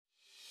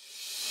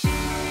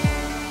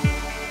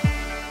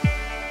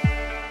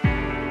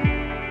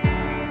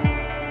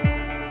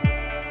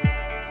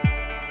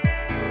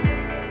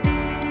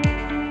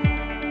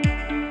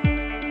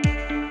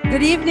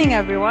Good evening,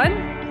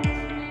 everyone.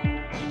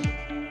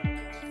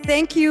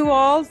 Thank you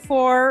all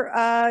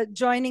for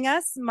joining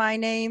us. My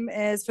name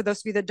is, for those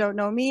of you that don't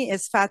know me,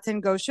 is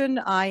Faten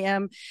Ghosn. I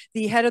am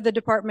the head of the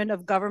Department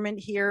of Government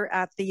here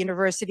at the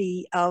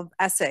University of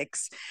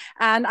Essex.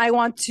 And I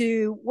want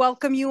to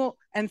welcome you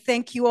and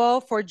thank you all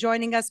for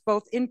joining us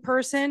both in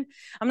person.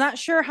 I'm not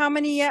sure how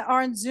many yet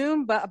are on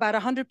Zoom, but about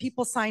 100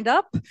 people signed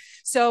up.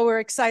 So we're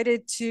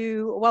excited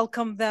to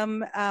welcome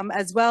them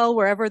as well,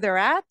 wherever they're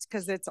at,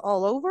 because it's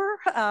all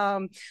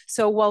over.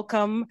 So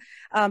welcome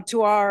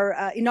to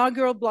our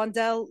inaugural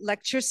Blondel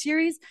Lecture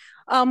Series.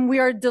 We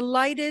are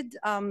delighted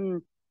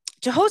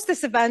to host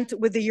this event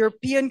with the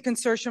European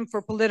Consortium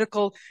for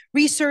Political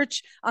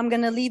Research. I'm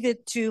going to leave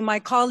it to my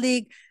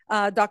colleague,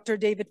 Dr.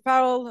 David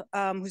Farrell,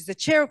 who's the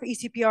chair of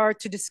ECPR,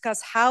 to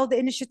discuss how the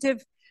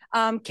initiative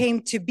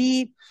came to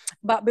be.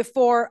 But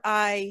before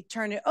I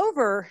turn it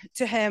over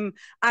to him,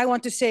 I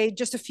want to say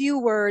just a few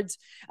words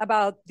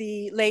about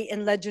the late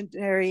and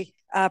legendary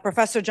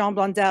Professor John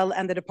Blondel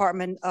and the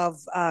Department of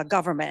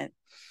Government.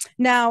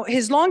 Now,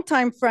 his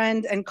longtime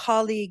friend and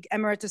colleague,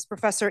 Emeritus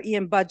Professor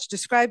Ian Budge,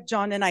 described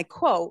John, and I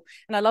quote,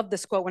 and I love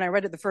this quote when I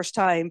read it the first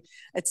time,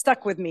 it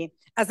stuck with me,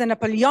 as a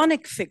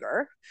Napoleonic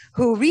figure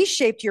who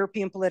reshaped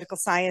European political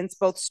science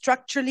both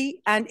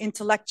structurally and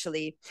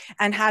intellectually,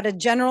 and had a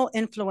general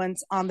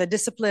influence on the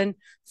discipline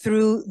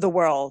through the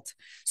world.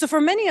 So for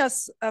many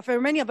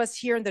of us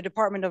here in the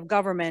Department of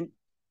Government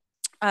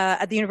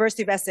at the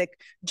University of Essex,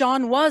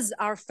 John was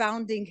our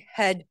founding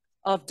head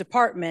of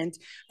department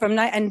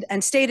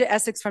and stayed at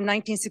Essex from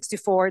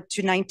 1964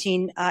 to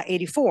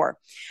 1984.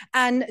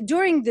 And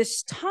during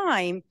this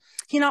time,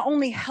 he not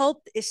only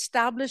helped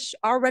establish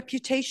our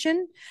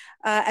reputation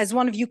as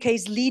one of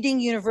UK's leading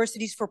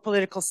universities for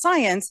political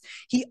science,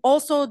 he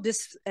also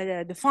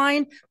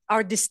defined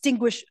our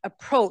distinguished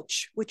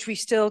approach, which we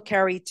still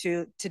carry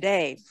to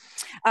today.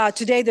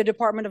 Today, the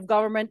Department of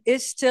Government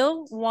is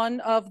still one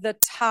of the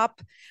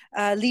top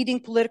leading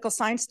political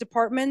science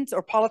departments,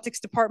 or politics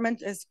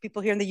department, as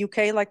people here in the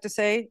UK like to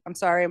say. I'm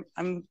sorry,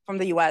 I'm from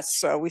the US,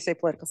 so we say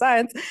political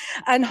science,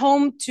 and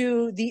home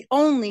to the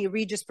only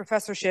Regis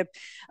professorship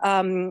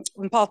in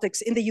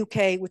politics in the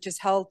UK, which is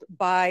held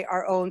by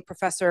our own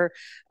Professor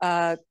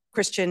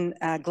Christian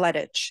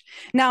Gleditsch.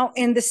 Now,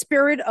 in the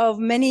spirit of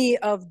many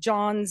of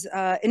John's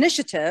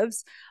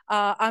initiatives,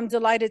 I'm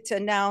delighted to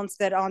announce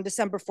that on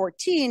December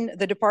 14,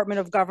 the Department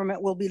of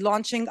Government will be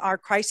launching our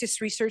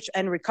Crisis Research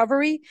and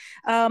Recovery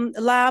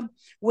Lab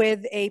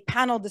with a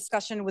panel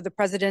discussion with the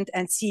President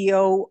and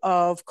CEO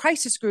of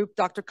Crisis Group,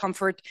 Dr.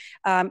 Comfort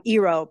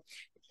Ero.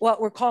 What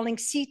we're calling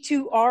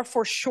C2R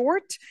for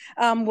short,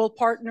 will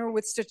partner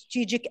with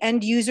strategic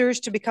end users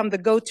to become the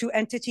go-to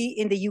entity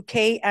in the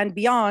UK and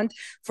beyond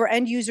for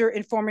end user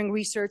informing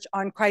research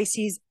on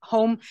crises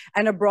home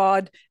and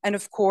abroad, and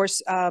of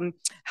course,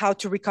 how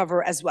to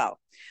recover as well.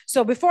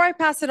 So before I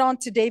pass it on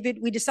to David,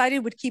 we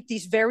decided we'd keep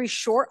these very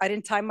short. I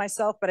didn't time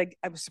myself, but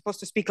I was supposed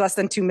to speak less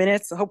than 2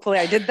 minutes. So hopefully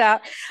I did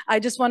that. I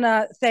just want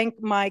to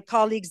thank my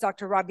colleagues,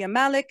 Dr. Rabia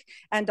Malik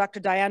and Dr.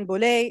 Diane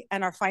Boulay,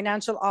 and our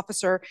financial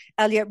officer,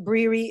 Elliot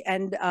Breary,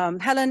 and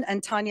Helen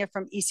and Tanya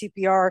from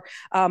ECPR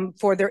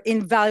for their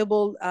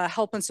invaluable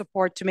help and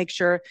support to make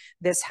sure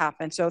this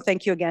happens. So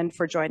thank you again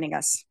for joining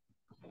us.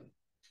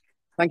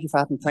 Thank you,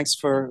 Faten. Thanks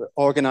for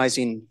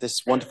organizing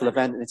this wonderful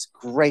event. And it's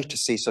great to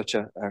see such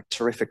a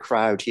terrific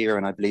crowd here,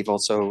 and I believe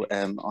also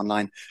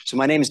online. So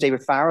my name is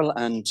David Farrell,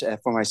 and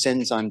for my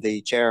sins, I'm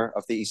the chair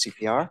of the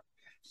ECPR.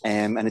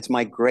 And it's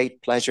my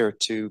great pleasure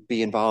to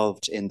be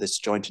involved in this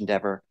joint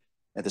endeavor,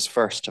 this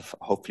first of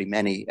hopefully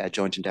many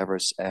joint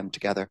endeavors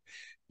together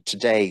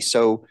today.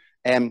 So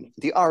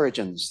the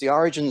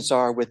origins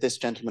are with this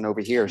gentleman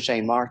over here,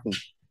 Shane Martin.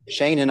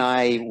 Shane and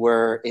I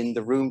were in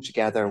the room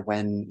together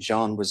when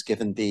Jean was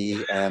given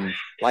the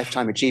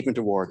Lifetime Achievement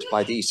Award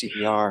by the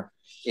ECPR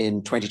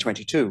in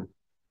 2022.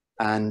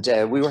 And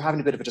we were having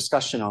a bit of a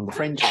discussion on the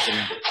fringes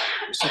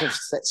and sort of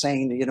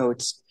saying, you know,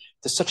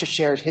 there's such a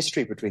shared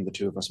history between the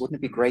two of us. Wouldn't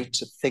it be great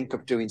to think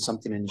of doing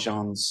something in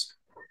Jean's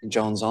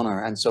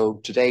honor? And so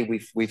today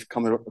we've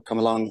come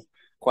along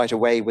quite a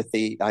way with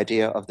the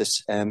idea of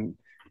this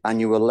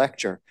annual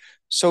lecture.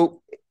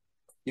 So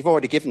you've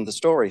already given the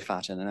story,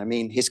 Faten, and I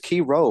mean, his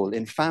key role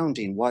in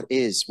founding what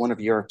is one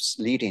of Europe's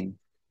leading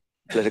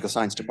political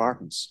science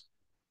departments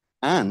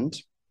and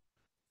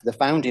the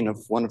founding of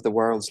one of the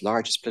world's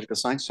largest political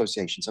science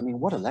associations. I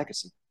mean, what a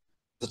legacy.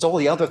 There's all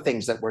the other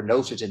things that were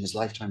noted in his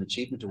Lifetime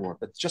Achievement Award,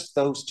 but just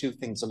those two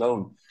things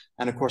alone.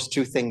 And of course,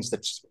 two things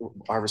that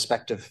our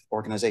respective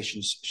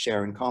organizations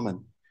share in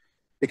common.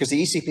 Because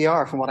the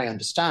ECPR, from what I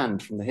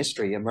understand from the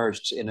history,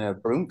 emerged in a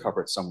broom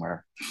cupboard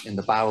somewhere in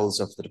the bowels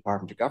of the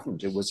Department of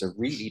Government. It was a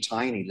really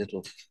tiny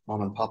little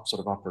mom and pop sort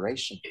of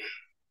operation.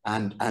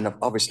 And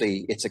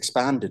obviously it's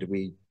expanded.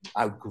 We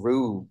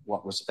outgrew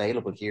what was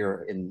available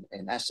here in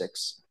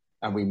Essex,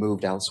 and we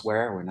moved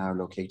elsewhere. We're now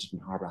located in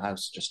Harbour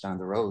House, just down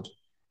the road.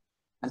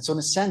 And so in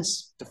a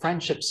sense, the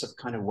friendships have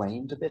kind of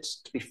waned a bit,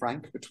 to be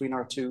frank, between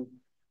our two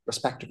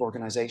respective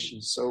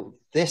organizations. So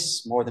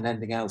this, more than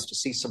anything else, to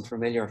see some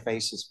familiar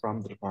faces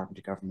from the Department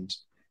of Government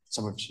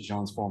some of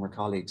Jean's former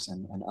colleagues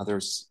and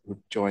others who've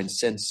joined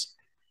since.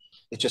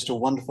 It's just a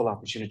wonderful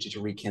opportunity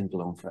to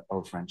rekindle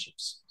old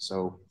friendships.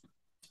 So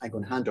I'm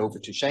going to hand over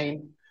to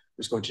Shane,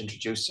 who's going to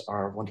introduce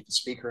our wonderful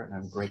speaker, and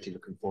I'm greatly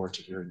looking forward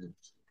to hearing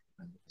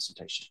the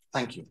presentation.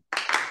 Thank you.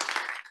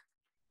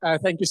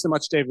 Thank you so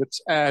much, David.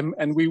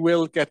 And we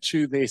will get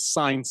to the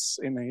science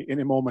in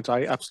a moment,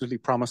 I absolutely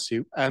promise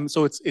you.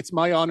 So it's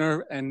my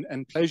honor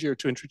and pleasure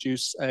to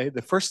introduce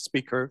the first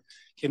speaker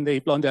in the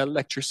Blondel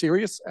Lecture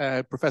Series,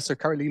 Professor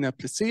Carolina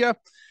Plescia.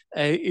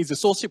 Is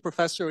Associate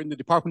Professor in the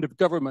Department of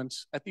Government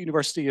at the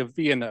University of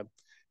Vienna.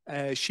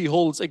 She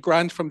holds a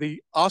grant from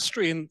the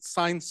Austrian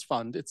Science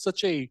Fund. It's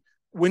such a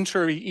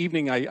wintry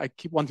evening, I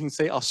keep wanting to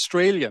say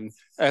Australian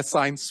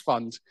Science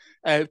Fund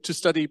to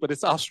study, but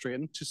it's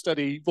Austrian, to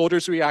study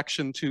voters'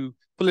 reaction to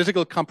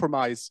political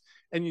compromise.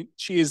 And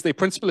she is the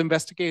principal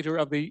investigator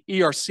of the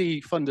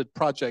ERC-funded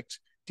project,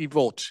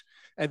 Devote.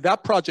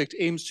 That project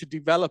aims to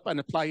develop and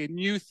apply a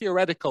new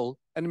theoretical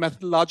and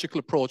methodological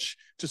approach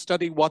to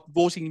study what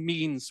voting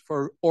means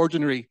for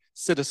ordinary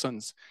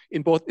citizens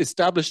in both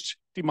established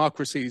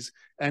democracies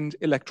and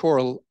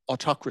electoral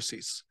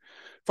autocracies.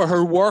 For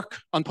her work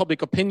on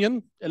public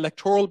opinion,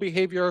 electoral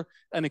behavior,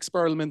 and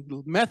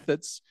experimental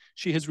methods,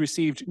 she has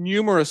received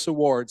numerous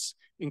awards,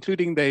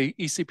 including the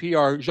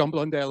ECPR Jean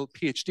Blondel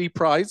PhD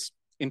Prize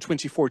in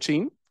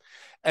 2014,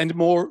 and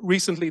more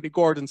recently, the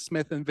Gordon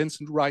Smith and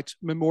Vincent Wright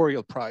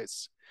Memorial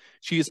Prize.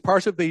 She is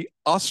part of the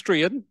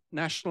Austrian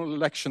National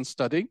Election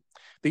Study,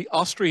 the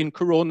Austrian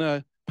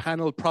Corona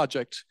Panel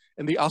Project,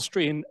 and the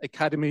Austrian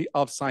Academy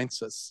of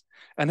Sciences,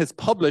 and has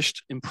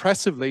published,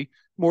 impressively,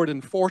 more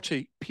than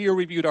 40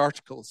 peer-reviewed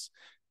articles.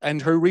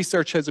 And her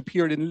research has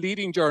appeared in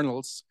leading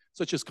journals,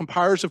 such as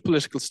Comparative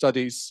Political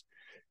Studies,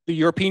 the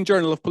European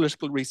Journal of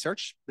Political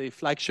Research, the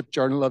flagship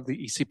journal of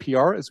the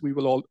ECPR, as we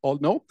will all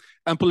know,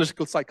 and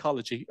Political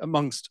Psychology,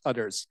 amongst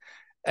others.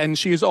 And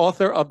she is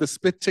author of the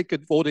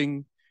split-ticket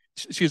voting.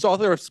 She's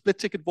author of Split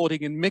Ticket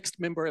Voting in Mixed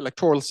Member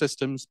Electoral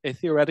Systems, a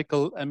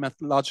theoretical and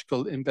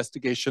methodological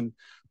investigation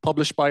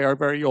published by our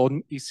very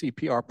own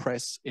ECPR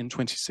Press in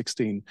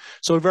 2016.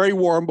 So a very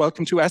warm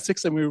welcome to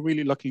Essex, and we're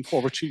really looking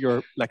forward to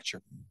your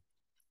lecture.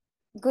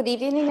 Good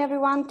evening,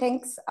 everyone.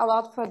 Thanks a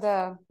lot for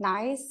the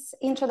nice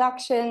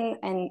introduction,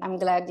 and I'm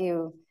glad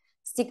you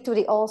stick to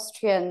the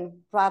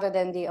Austrian rather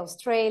than the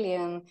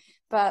Australian,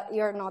 but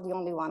you're not the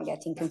only one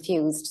getting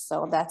confused,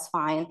 so that's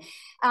fine.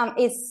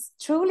 It's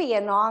truly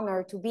an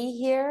honor to be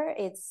here.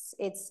 It's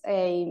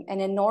an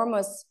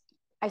enormous,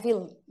 I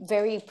feel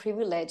very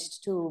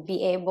privileged to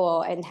be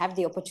able and have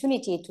the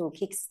opportunity to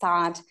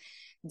kickstart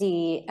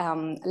the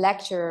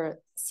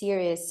lecture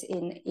series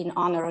in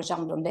honor of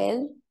Jean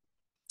Blondel.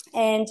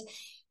 And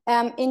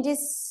in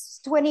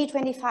this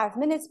 20-25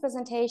 minutes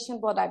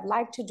presentation, what I'd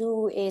like to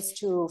do is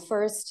to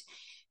first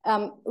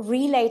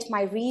relate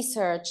my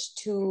research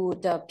to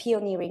the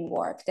pioneering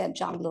work that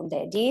Jean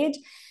Blondel did,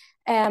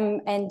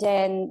 and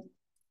then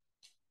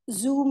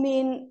zoom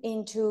in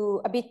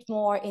into a bit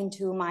more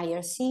into my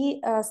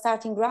ERC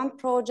starting grant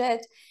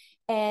project,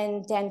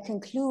 and then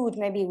conclude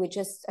maybe with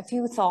just a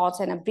few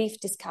thoughts and a brief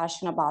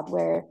discussion about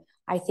where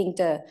I think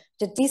the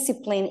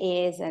discipline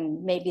is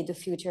and maybe the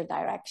future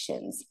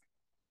directions.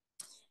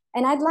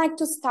 And I'd like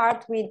to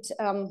start with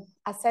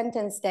a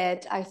sentence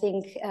that I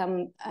think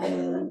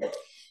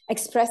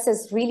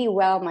expresses really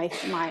well my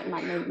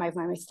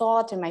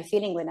thought and my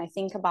feeling when I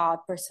think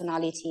about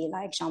personality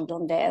like Jean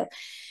Blondel.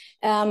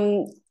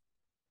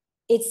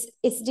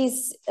 It's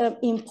this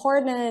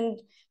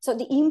important, so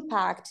the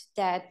impact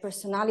that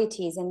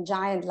personalities and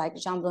giants like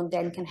Jean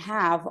Blondel can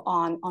have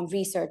on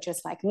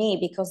researchers like me,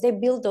 because they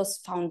build those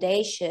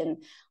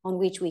foundation on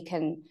which we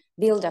can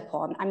build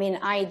upon. I mean,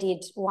 I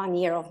did 1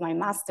 year of my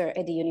master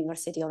at the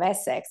University of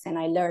Essex, and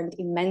I learned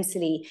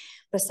immensely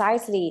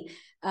precisely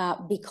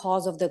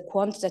because of the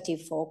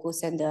quantitative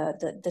focus and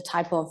the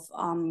type of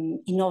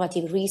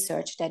innovative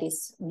research that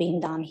is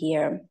being done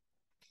here.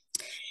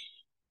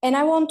 And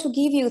I want to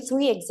give you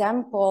 3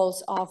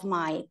 examples of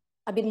my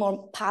a bit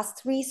more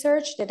past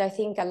research that I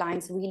think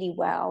aligns really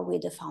well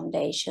with the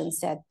foundations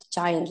that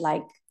giants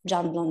like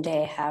Jean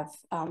Blondel have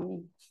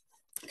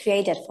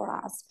created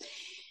for us.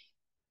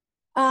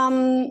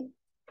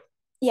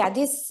 Yeah,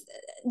 this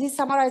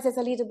summarizes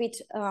a little bit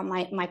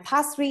my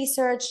past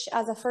research.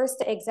 As a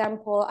first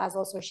example, as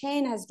also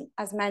Shane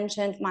has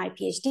mentioned, my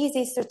PhD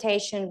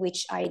dissertation,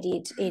 which I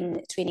did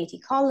in Trinity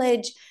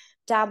College,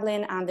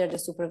 Dublin, under the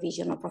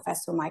supervision of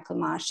Professor Michael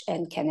Marsh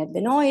and Kenneth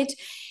Benoit.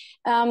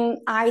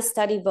 I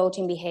study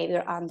voting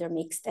behavior under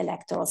mixed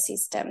electoral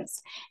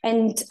systems.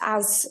 And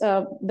as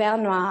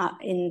Benoit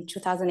in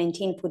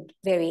 2018 put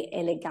very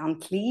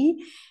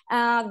elegantly,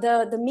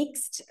 the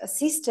mixed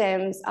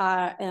systems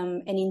are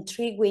an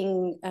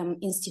intriguing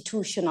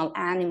institutional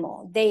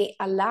animal. They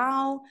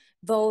allow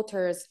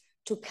voters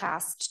to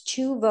cast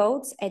 2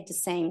 votes at the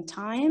same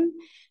time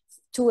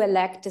to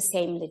elect the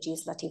same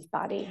legislative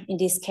body. In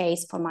this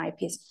case, for my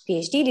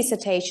PhD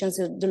dissertations,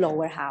 the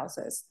lower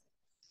houses.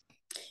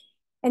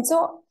 And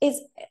so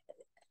it's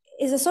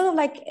a sort of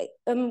like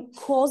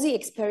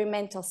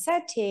quasi-experimental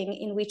setting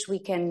in which we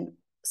can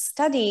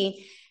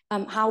study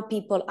how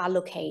people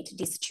allocate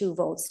these 2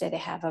 votes that they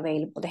have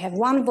available. They have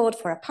 1 vote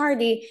for a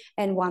party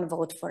and 1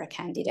 vote for a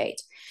candidate.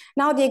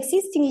 Now, the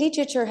existing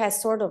literature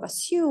has sort of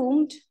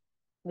assumed,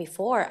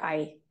 before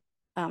I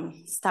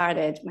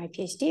started my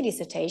PhD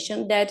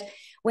dissertation, that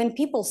when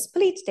people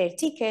split their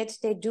ticket,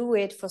 they do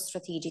it for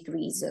strategic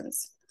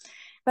reasons.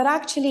 But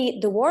actually,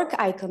 the work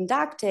I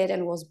conducted,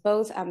 and was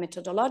both a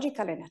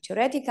methodological and a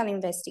theoretical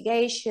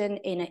investigation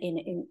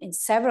in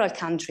several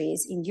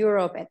countries in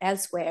Europe and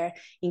elsewhere,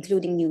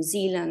 including New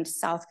Zealand,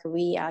 South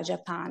Korea,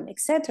 Japan,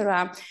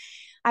 etc.,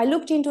 I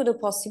looked into the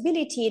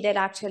possibility that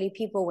actually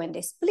people, when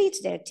they split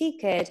their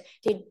ticket,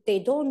 they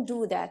don't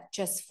do that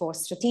just for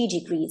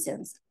strategic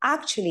reasons.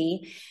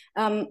 Actually,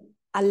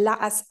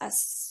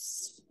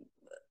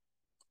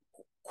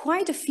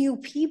 quite a few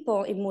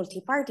people in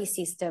multi-party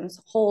systems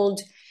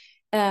hold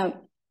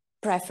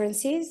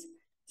preferences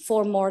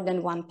for more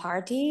than one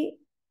party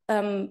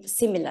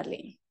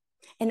similarly.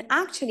 And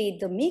actually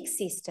the mixed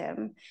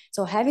system,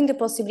 so having the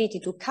possibility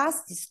to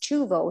cast these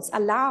 2 votes,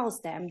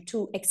 allows them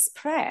to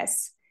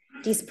express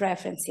these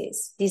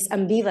preferences, this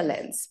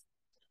ambivalence,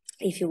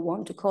 if you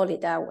want to call it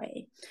that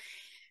way.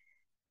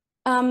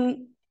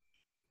 And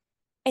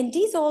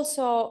this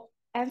also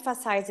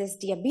emphasizes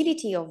the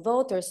ability of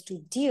voters to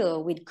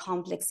deal with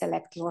complex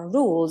electoral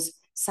rules,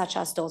 such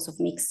as those of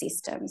mixed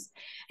systems.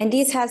 And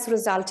this has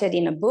resulted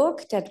in a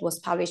book that was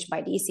published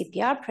by the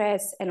ECPR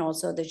Press, and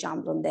also the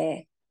Jean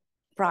Blondel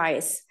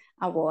Prize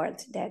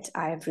Award that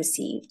I have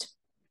received.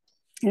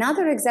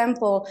 Another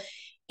example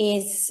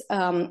is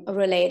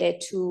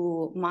related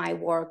to my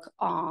work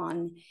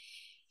on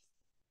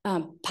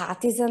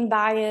partisan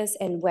bias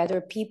and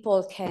whether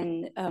people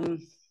can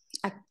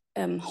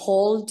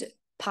hold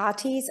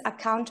parties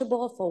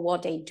accountable for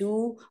what they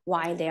do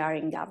while they are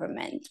in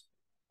government.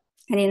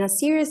 And in a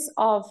series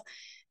of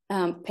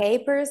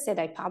papers that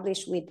I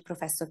published with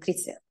Professor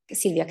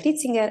Silvia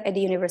Kritzinger at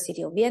the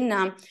University of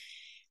Vienna,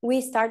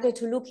 we started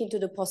to look into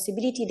the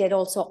possibility that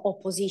also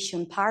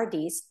opposition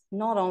parties,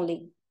 not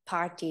only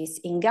parties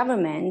in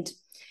government,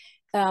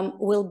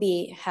 will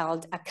be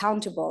held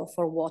accountable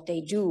for what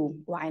they do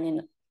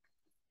while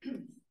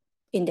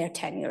in their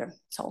tenure,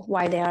 so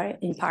while they are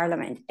in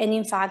parliament. And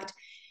in fact,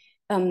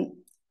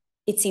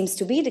 it seems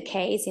to be the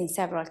case in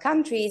several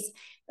countries.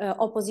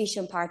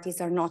 Opposition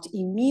parties are not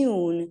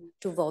immune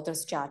to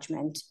voters'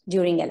 judgment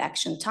during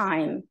election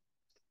time.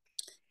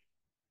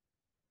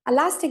 A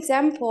last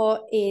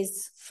example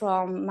is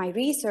from my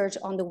research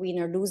on the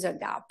winner-loser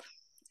gap.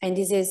 And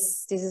this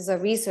is a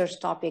research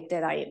topic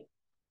that I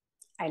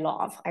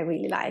love, I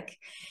really like.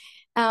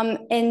 So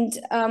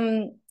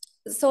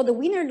the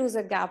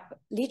winner-loser gap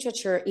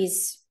literature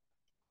is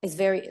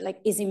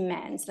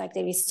immense. Like,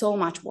 there is so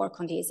much work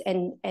on this,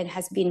 and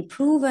has been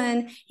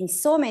proven in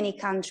so many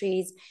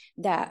countries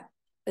that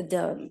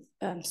the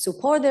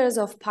supporters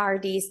of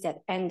parties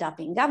that end up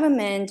in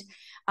government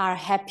are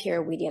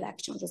happier with the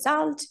election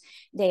result.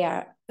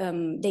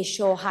 They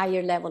show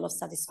higher level of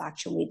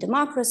satisfaction with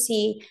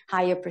democracy,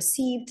 higher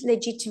perceived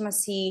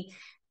legitimacy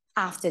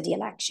after the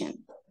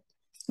election.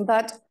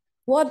 But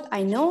what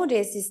I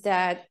noticed is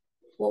that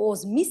what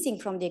was missing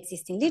from the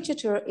existing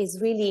literature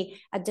is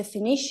really a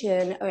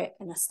definition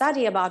and a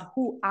study about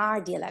who are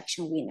the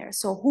election winners.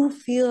 So who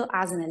feel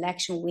as an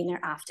election winner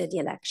after the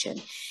election.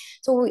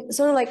 So we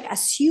sort of like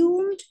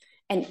assumed,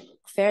 and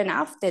fair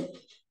enough, that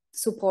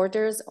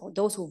supporters or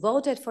those who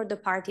voted for the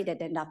party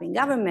that end up in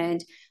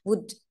government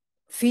would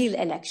feel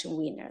election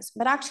winners.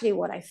 But actually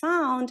what I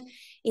found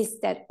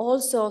is that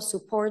also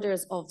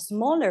supporters of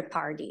smaller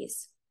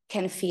parties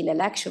can feel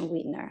election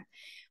winner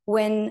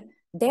when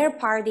their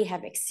party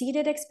have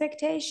exceeded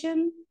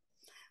expectation,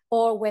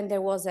 or when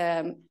there was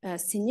a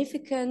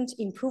significant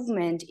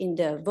improvement in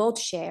the vote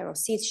share or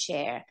seat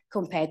share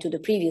compared to the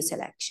previous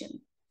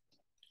election.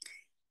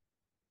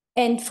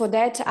 And for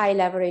that, I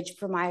leverage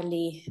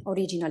primarily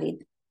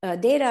originally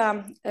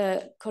data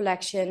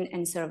collection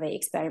and survey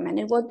experiment.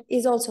 And what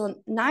is also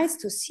nice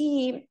to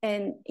see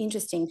and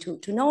interesting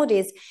to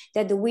notice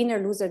that the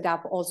winner-loser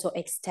gap also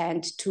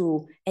extends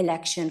to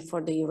election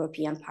for the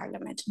European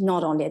Parliament,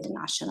 not only at the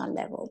national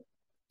level.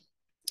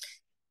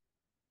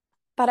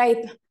 But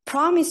I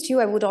promised you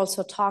I would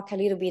also talk a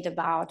little bit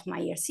about my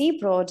ERC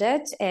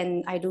project,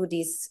 and I do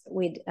this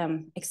with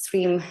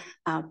extreme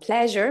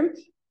pleasure.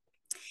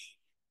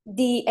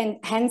 And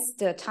hence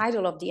the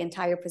title of the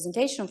entire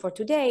presentation for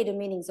today, The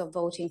Meanings of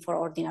Voting for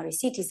Ordinary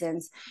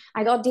Citizens.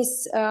 I got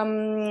this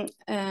ERC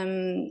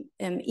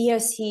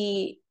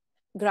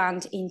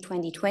grant in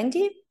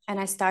 2020, and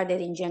I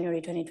started in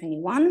January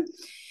 2021.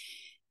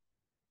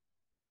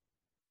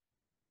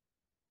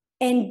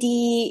 And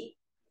the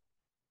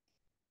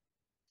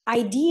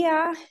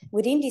idea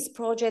within this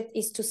project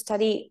is to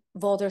study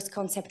voters'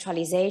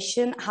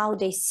 conceptualization, how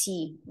they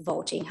see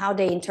voting, how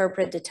they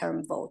interpret the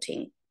term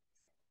voting.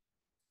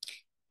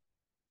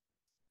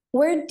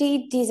 Where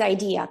did this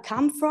idea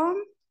come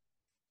from?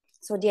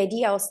 So the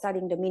idea of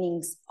studying the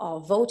meanings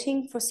of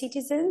voting for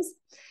citizens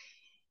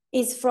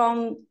is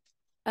from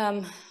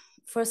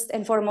First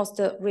and foremost,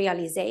 the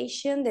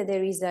realization that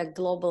there is a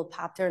global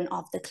pattern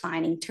of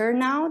declining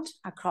turnout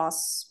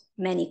across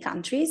many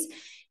countries.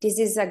 This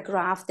is a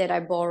graph that I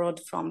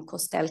borrowed from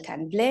Kostelka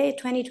and Blais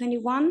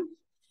 2021.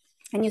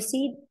 And you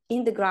see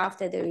in the graph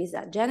that there is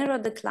a general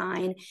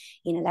decline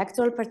in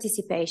electoral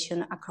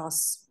participation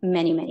across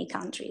many, many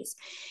countries.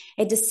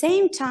 At the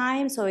same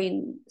time, so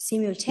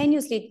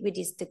simultaneously with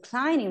this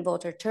decline in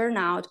voter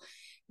turnout,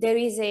 there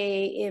is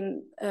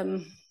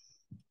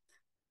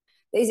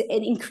there's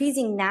an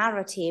increasing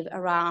narrative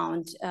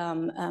around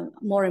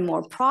more and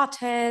more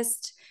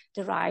protest,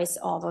 the rise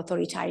of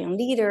authoritarian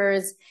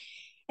leaders.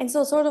 And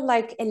so sort of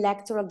like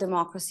electoral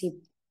democracy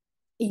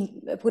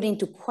put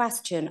into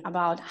question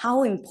about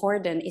how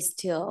important is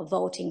still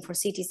voting for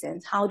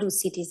citizens. How do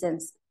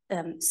citizens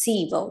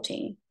see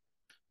voting?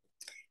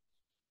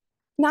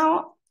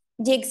 Now,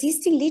 the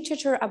existing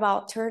literature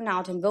about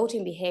turnout and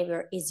voting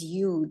behavior is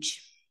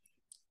huge.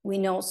 We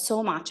know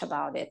so much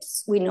about it.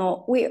 We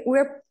know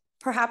we're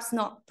perhaps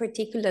not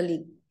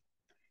particularly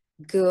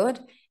good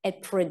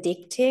at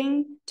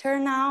predicting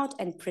turnout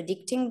and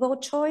predicting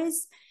vote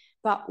choice,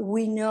 but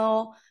we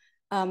know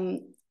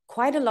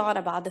quite a lot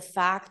about the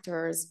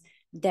factors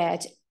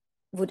that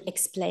would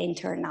explain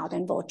turnout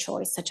and vote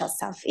choice, such as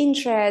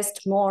self-interest,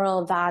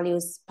 moral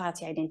values,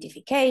 party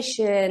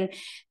identification,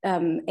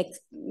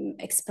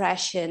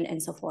 expression,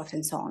 and so forth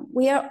and so on.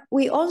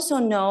 We also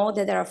know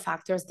that there are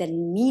factors that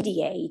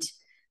mediate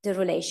the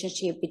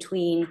relationship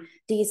between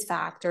these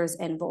factors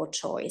and vote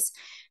choice,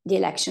 the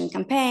election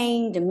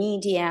campaign, the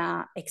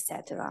media,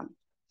 etc.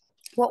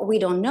 What we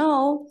don't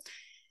know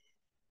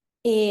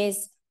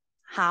is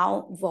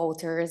how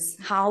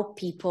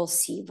people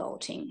see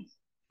voting.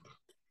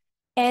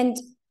 And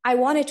I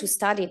wanted to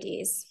study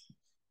this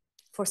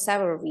for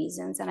several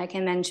reasons, and I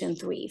can mention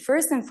three.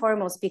 First and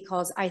foremost,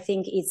 because I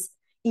think it's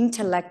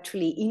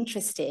intellectually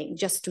interesting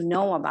just to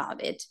know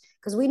about it,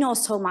 because we know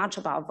so much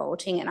about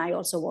voting, and I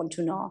also want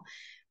to know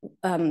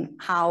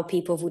how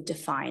people would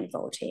define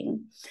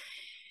voting.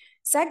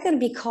 Second,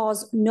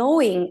 because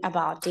knowing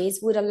about this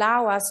would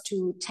allow us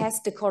to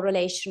test the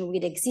correlation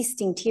with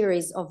existing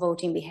theories of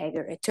voting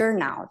behavior at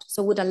turnout.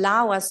 So would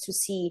allow us to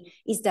see,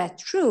 is that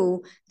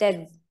true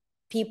that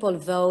people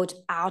vote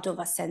out of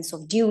a sense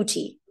of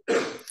duty?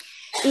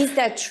 Is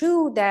that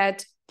true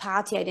that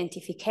party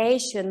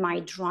identification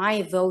might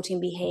drive voting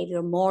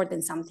behavior more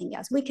than something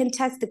else? We can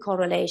test the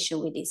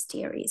correlation with these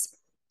theories.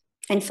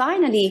 And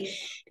finally,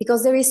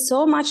 because there is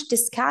so much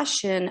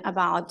discussion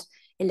about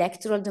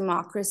electoral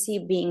democracy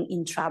being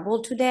in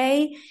trouble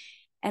today,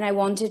 and I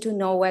wanted to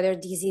know whether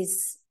this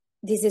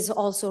is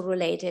also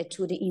related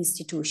to the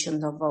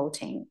institutions of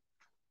voting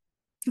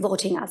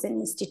as an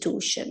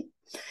institution.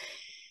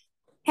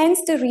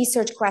 Hence the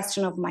research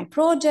question of my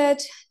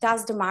project: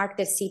 does the mark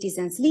that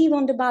citizens leave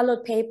on the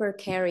ballot paper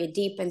carry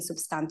deep and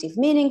substantive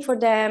meaning for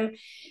them?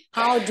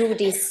 How do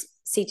these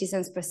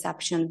citizens'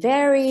 perception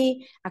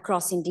vary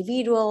across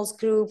individuals,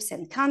 groups,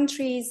 and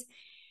countries?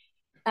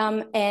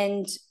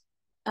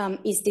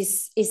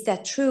 Is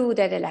that true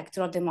that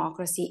electoral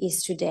democracy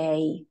is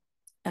today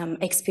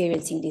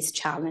experiencing these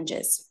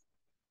challenges?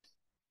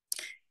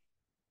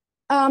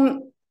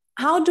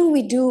 How do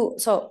we do,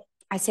 so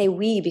I say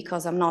we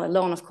because I'm not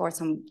alone, of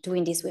course, I'm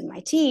doing this with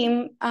my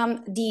team.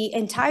 The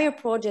entire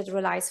project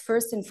relies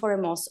first and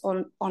foremost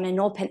on an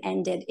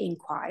open-ended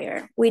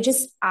inquiry. We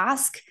just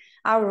ask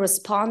our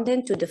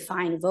respondent to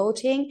define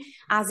voting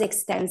as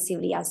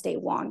extensively as they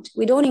want.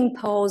 We don't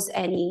impose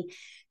any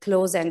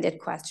close-ended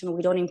question.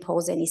 We don't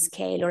impose any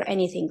scale or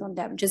anything on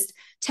them. Just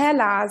tell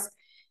us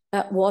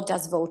what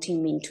does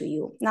voting mean to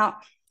you. Now,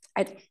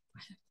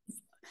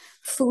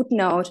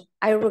 footnote,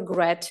 I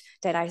regret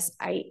that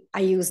I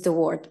use the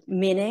word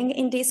meaning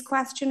in this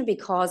question,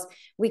 because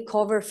we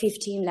cover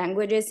 15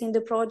 languages in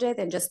the project,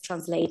 and just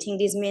translating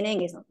this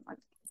meaning is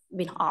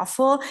been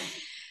awful.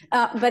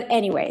 But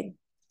anyway,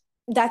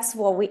 that's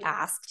what we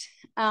asked.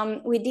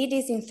 We did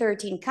this in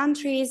 13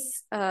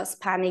 countries,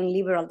 spanning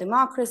liberal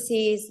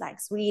democracies like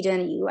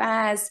Sweden,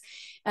 US,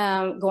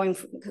 going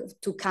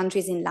to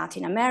countries in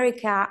Latin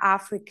America,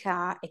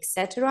 Africa,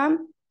 etc.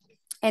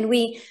 And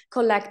we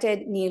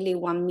collected nearly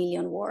 1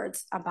 million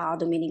words about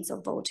the meanings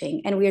of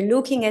voting. And we're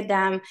looking at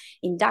them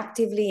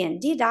inductively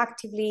and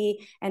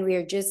deductively. And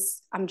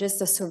I'm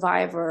just a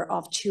survivor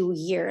of 2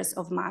 years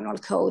of manual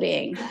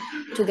coding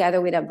together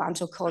with a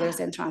bunch of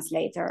coders and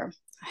translators.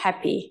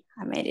 Happy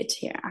I made it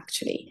here,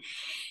 actually.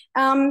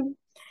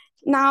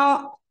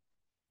 Now,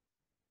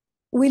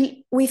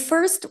 we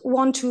first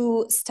want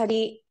to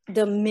study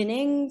the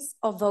meanings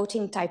of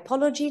voting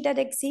typology that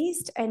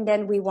exist, and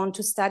then we want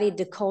to study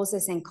the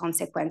causes and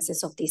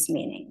consequences of these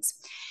meanings.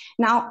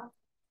 Now,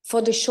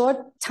 for the short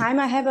time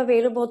I have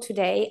available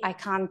today, I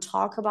can't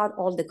talk about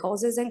all the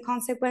causes and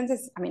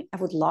consequences. I mean, I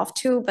would love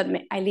to, but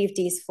I leave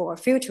these for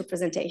future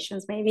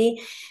presentations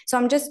maybe. So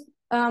I'm just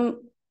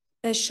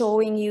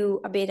showing you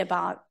a bit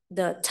about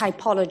the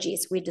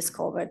typologies we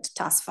discovered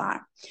thus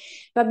far.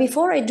 But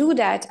before I do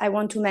that, I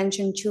want to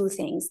mention 2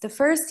 things. The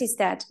first is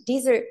that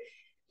these are,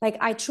 like,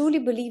 I truly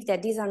believe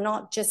that these are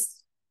not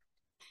just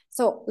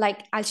So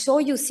like, I'll show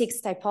you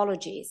 6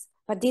 typologies,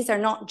 but these are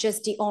not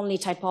just the only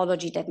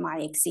typology that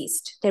might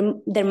exist.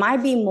 There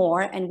might be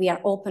more, and we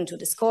are open to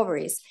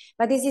discoveries,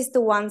 but this is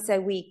the ones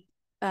that we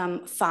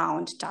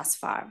found thus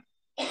far.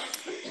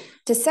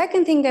 The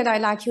second thing that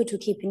I'd like you to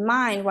keep in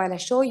mind while I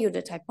show you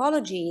the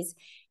typologies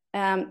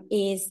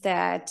is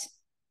that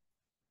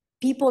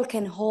people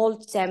can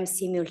hold them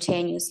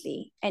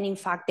simultaneously, and in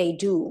fact they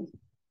do.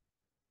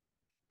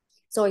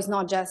 So it's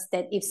not just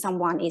that if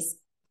someone is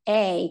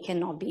A,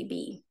 cannot be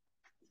B.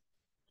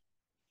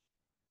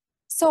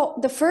 So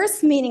the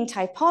first meaning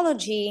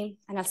typology,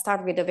 and I'll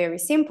start with a very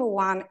simple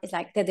one, is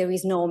like that there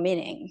is no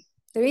meaning.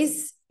 There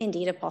is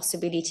indeed a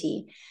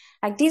possibility.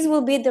 Like this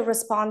will be the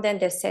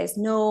respondent that says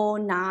no,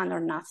 none, or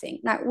nothing.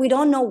 Now, we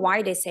don't know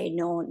why they say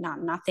no,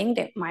 none, nothing.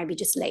 They might be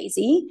just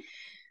lazy.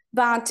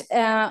 But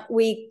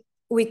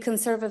we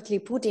conservatively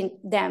put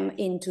them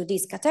into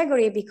this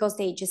category because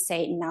they just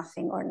say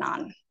nothing or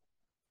none.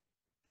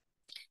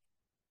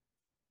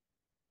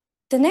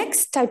 The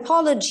next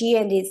typology,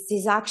 and this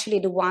is actually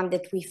the one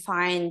that we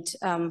find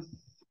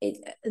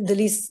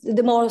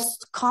the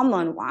most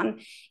common one,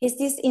 is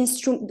this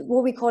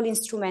what we call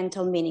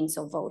instrumental meanings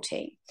of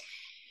voting.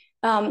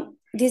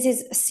 This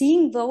is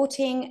seeing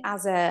voting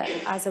as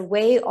a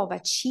way of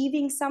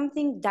achieving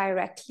something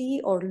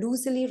directly or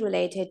loosely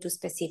related to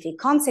specific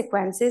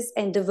consequences,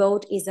 and the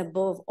vote is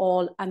above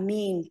all a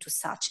mean to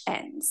such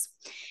ends.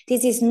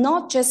 This is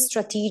not just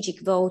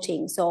strategic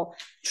voting, so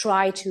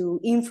try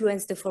to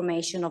influence the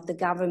formation of the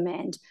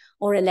government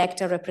or elect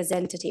a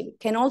representative. It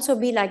can also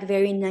be like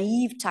very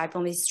naive type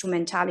of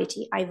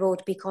instrumentality. I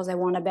vote because I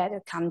want a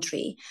better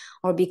country,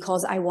 or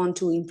because I want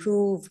to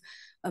improve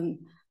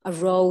a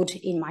road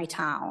in my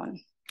town.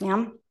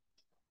 Yeah.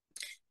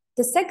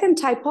 The second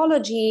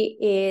typology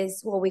is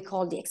what we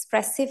call the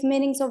expressive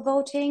meanings of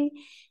voting.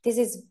 This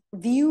is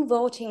view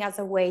voting as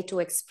a way to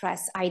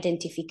express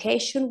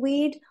identification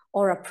with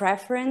or a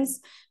preference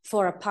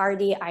for a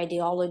party,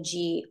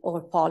 ideology,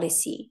 or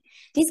policy.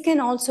 This can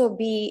also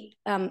be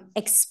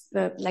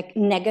like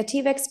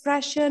negative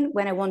expression,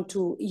 when I want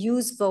to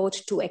use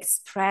vote to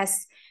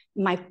express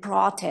my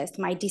protest,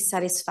 my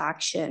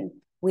dissatisfaction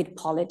with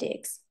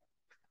politics.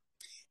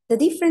 The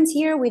difference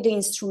here with the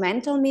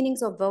instrumental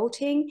meanings of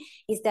voting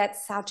is that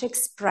such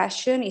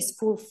expression is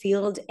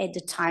fulfilled at the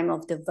time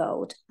of the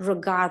vote,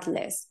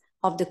 regardless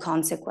of the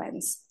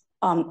consequence,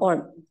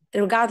 or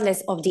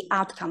regardless of the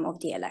outcome of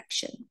the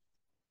election.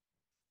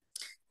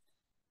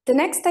 The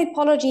next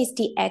typology is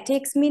the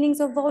ethics meanings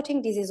of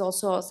voting. This is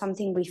also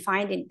something we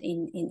find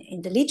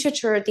in the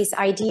literature, this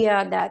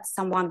idea that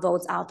someone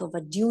votes out of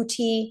a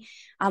duty,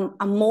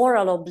 a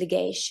moral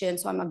obligation.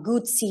 So I'm a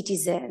good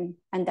citizen,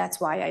 and that's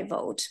why I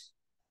vote.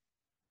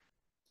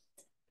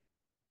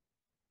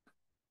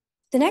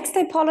 The next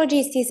typology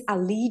is this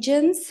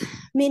allegiance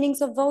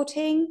meanings of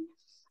voting.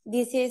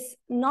 This is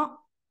not,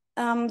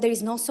 there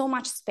is not so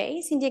much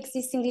space in the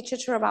existing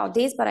literature about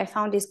this, but I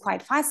found this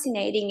quite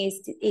fascinating,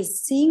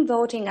 is seeing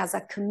voting as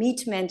a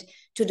commitment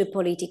to the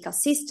political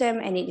system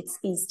and its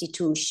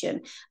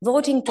institution,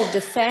 voting to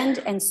defend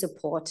and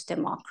support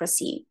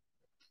democracy.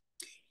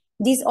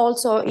 This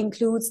also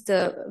includes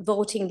the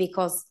voting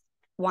because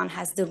one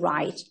has the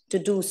right to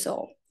do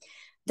so.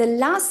 The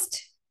last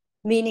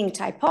meaning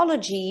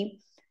typology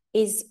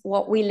is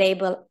what we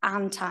label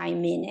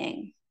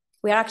anti-meaning.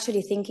 We're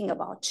actually thinking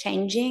about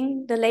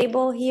changing the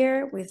label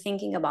here. We're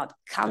thinking about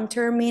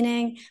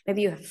counter-meaning.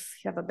 Maybe you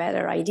have a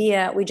better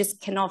idea. We just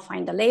cannot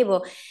find a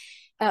label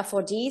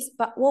for these.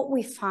 But what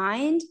we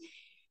find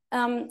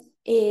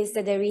is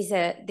that there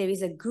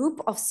is a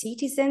group of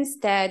citizens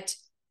that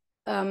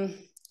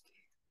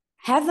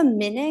have a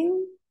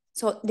meaning.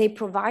 So they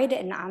provide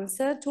an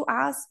answer to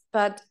us,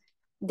 but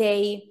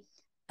they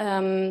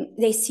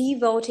see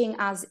voting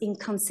as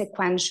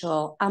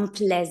inconsequential,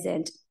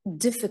 unpleasant,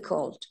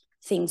 difficult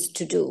things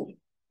to do.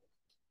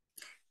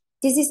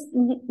 This is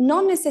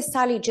not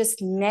necessarily just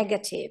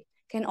negative,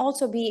 can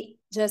also be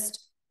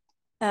just,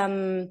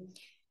 I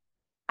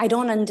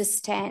don't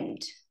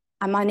understand.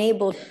 I'm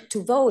unable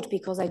to vote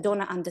because I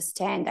don't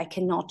understand, I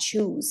cannot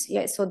choose.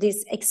 Yeah, so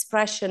this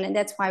expression, and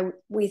that's why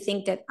we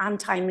think that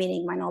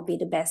anti-meaning might not be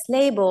the best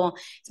label.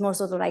 It's more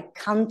sort of like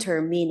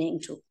counter-meaning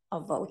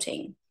of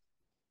voting.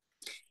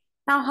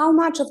 Now, how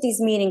much of these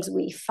meanings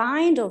we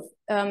find of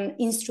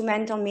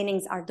instrumental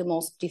meanings are the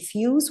most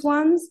diffuse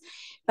ones,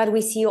 but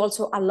we see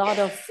also a lot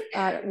of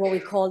what we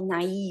call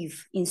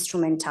naive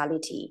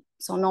instrumentality.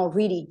 So not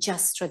really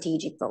just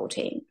strategic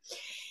voting.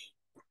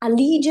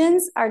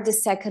 Allegiance are the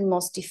second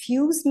most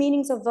diffuse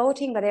meanings of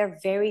voting, but they're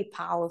very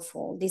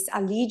powerful. This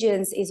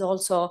allegiance is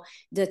also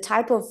the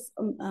type of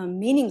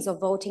meanings of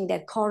voting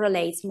that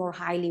correlates more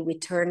highly with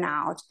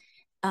turnout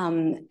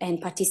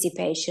and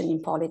participation in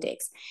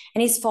politics.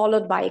 And it's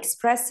followed by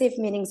expressive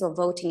meanings of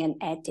voting and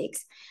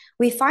ethics.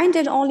 We find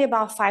that only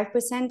about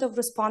 5% of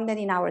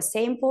respondents in our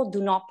sample do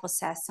not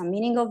possess some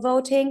meaning of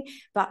voting,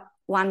 but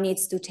one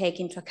needs to take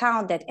into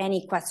account that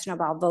any question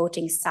about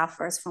voting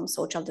suffers from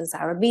social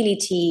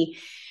desirability.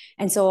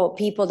 And so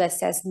people that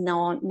says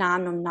no,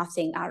 none or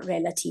nothing are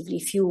relatively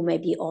few,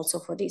 maybe also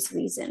for this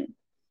reason.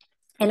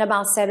 and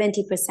about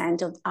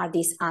 70% are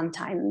these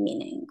untimed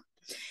meaning.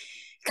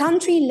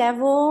 Country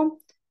level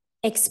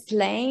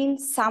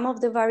explains some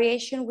of the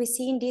variation we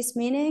see in these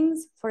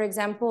meanings. For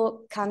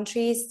example,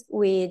 countries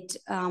with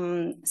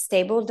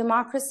stable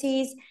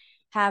democracies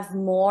have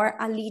more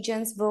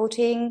allegiance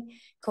voting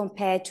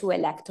compared to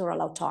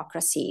electoral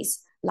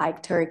autocracies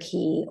like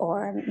Turkey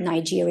or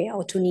Nigeria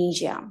or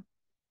Tunisia.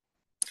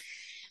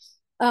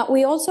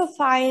 We also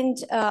find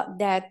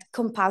that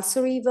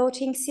compulsory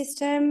voting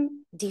systems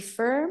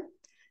differ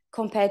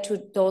compared to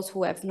those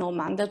who have no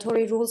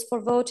mandatory rules for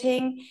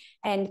voting,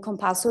 and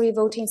compulsory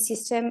voting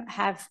systems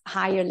have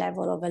higher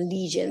level of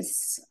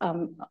allegiance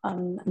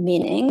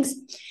meanings.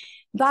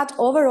 But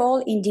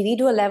overall,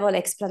 individual level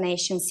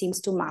explanation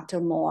seems to matter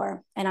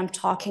more. And I'm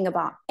talking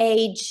about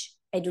age,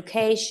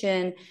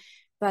 education,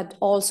 but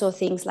also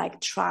things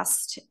like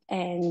trust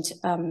and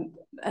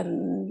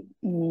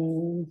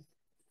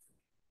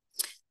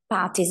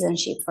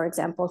partisanship, for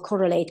example,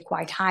 correlate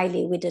quite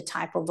highly with the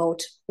type of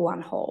vote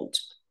one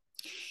holds.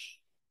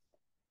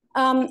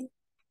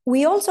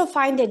 We also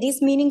find that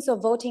these meanings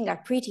of voting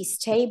are pretty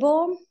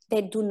stable.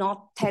 They do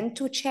not tend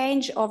to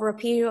change over a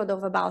period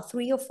of about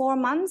 3 or 4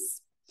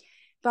 months.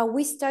 But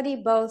we study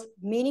both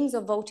meanings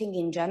of voting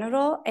in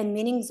general and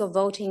meanings of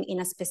voting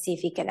in a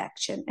specific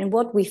election. And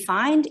what we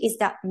find is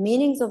that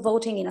meanings of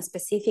voting in a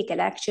specific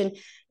election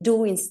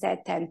do instead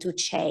tend to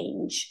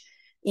change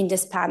in the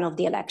span of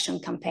the election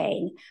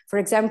campaign. For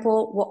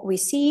example, what we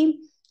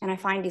see, and I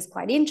find this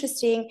quite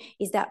interesting,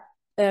 is that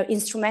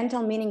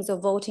instrumental meanings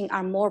of voting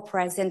are more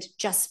present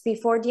just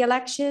before the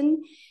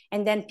election,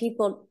 and then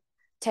people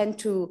tend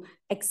to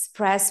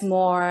express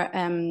more,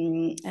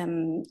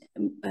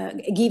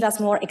 give us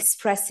more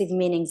expressive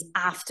meanings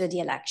after the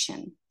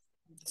election.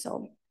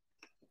 So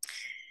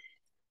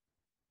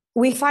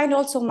we find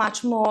also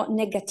much more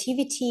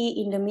negativity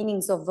in the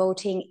meanings of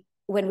voting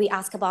when we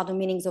ask about the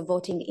meanings of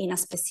voting in a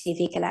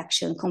specific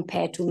election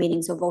compared to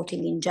meanings of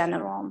voting in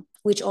general,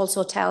 which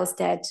also tells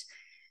that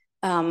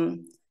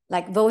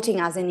like voting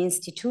as an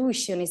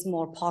institution is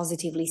more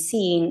positively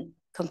seen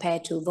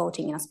compared to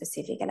voting in a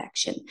specific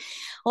election.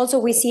 Also,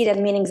 we see that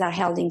meanings are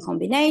held in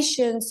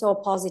combination, so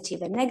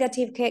positive and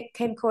negative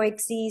can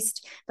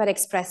coexist, but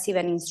expressive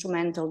and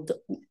instrumental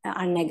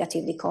are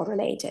negatively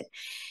correlated.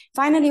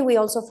 Finally, we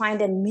also find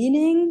that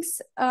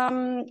meanings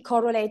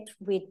correlate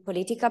with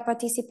political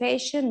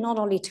participation, not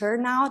only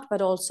turnout,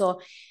 but also,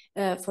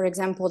 for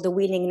example, the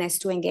willingness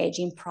to engage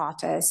in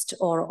protest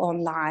or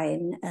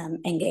online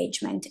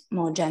engagement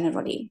more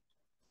generally.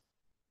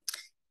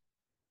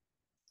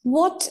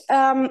 What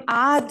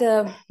are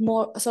the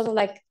more sort of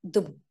like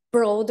the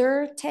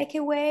broader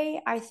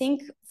takeaway, I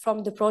think,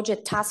 from the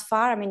project thus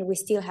far? I mean, we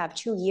still have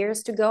 2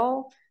 years to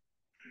go.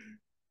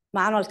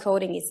 Manual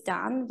coding is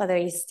done, but there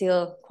is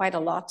still quite a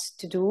lot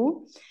to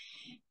do.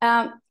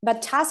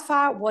 But thus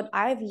far, what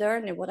I've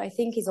learned and what I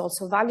think is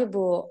also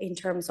valuable in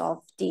terms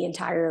of the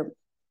entire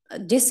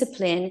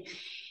discipline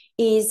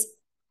is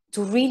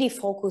to really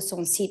focus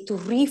on, to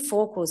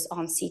refocus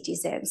on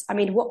citizens. I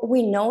mean, what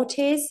we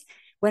notice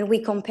when we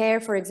compare,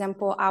 for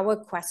example, our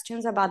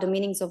questions about the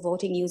meanings of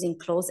voting using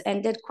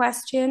close-ended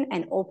question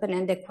and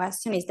open-ended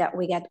question is that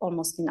we get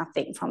almost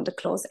nothing from the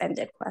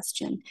close-ended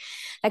question.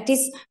 Like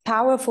these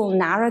powerful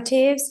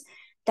narratives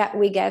that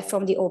we get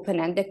from the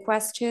open-ended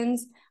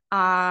questions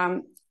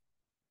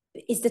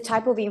is the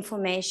type of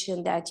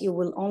information that you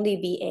will only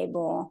be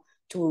able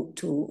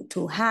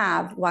to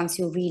have once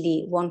you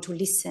really want to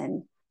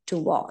listen to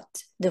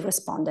what the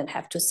respondent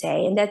have to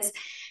say. And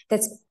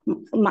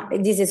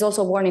this is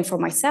also a warning for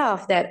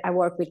myself that I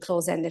work with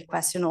close-ended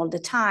question all the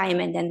time,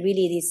 and then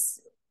really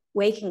this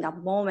waking up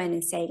moment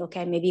and saying,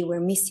 okay, maybe we're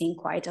missing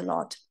quite a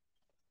lot.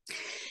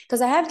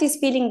 Because I have this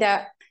feeling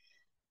that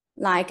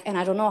like, and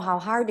I don't know how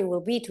hard it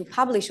will be to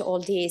publish all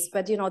this,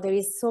 but you know, there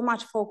is so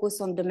much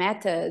focus on the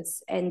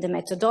methods and the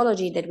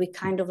methodology that we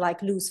kind of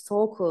like lose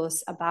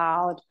focus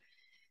about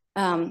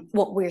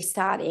what we're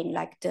studying,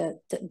 like the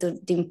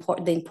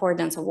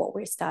importance of what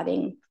we're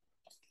studying.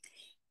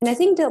 And I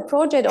think the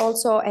project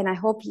also, and I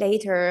hope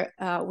later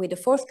with the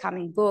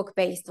forthcoming book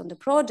based on the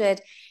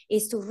project,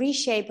 is to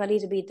reshape a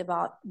little bit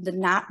about the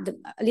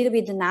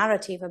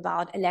narrative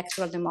about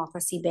electoral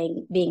democracy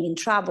being in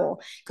trouble.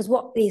 Because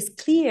what is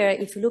clear,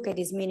 if you look at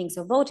these meanings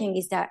of voting,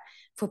 is that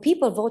for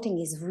people, voting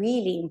is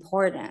really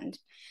important.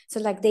 So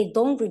like they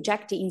don't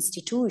reject the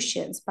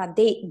institutions, but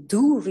they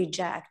do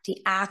reject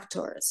the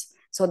actors.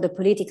 So the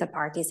political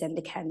parties and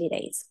the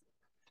candidates.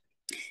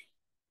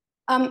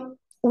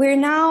 We're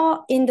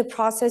now in the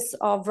process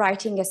of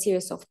writing a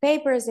series of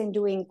papers and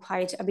doing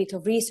quite a bit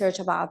of research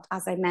about,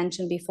 as I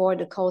mentioned before,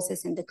 the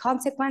causes and the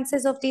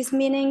consequences of these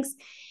meanings.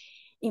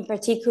 In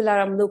particular,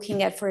 I'm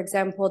looking at, for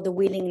example, the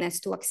willingness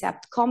to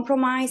accept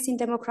compromise in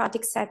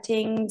democratic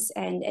settings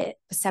and a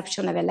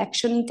perception of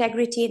election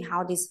integrity and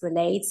how this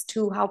relates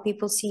to how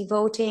people see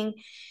voting.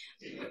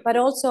 But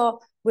also,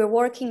 we're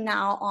working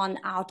now on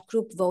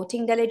out-group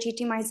voting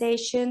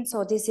delegitimization.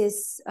 So this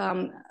is,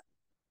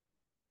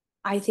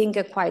 I think,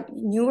 a quite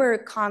newer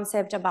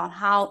concept about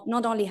how,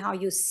 not only how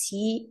you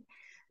see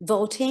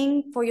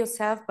voting for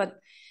yourself, but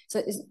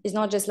so it's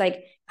not just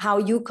like how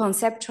you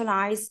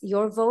conceptualize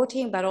your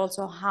voting, but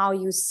also how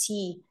you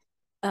see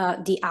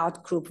the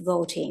outgroup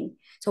voting.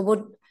 So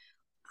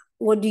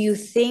what do you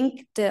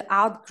think the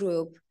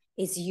outgroup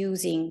is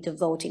using the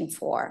voting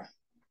for?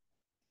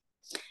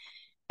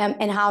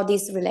 And how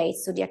this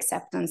relates to the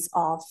acceptance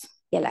of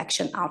the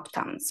election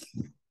outcomes.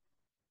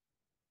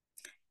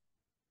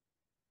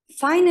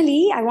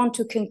 Finally, I want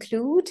to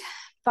conclude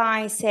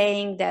by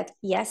saying that,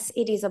 yes,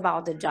 it is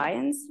about the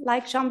giants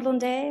like Jean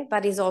Blondel,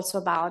 but it's also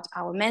about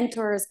our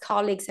mentors,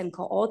 colleagues, and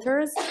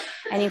co-authors.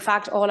 And in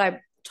fact, all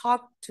I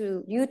talked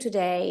to you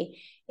today,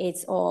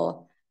 it's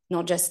all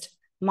not just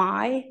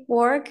my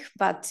work,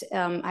 but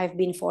I've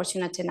been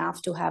fortunate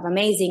enough to have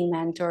amazing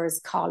mentors,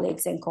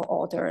 colleagues, and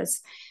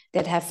co-authors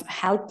that have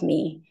helped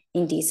me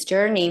in this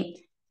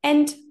journey,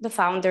 and the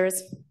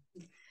founders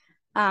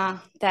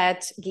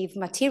that give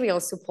material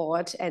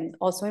support, and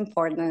also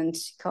important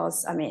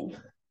because, I mean,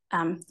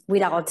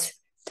 without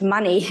the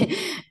money,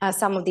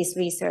 some of this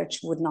research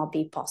would not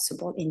be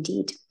possible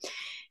indeed.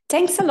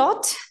 Thanks a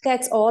lot.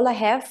 That's all I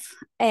have,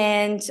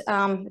 and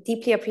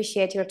deeply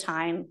appreciate your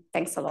time.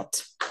 Thanks a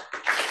lot.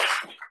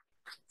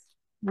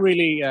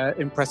 Really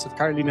impressive,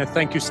 Carolina.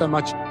 Thank you so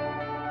much.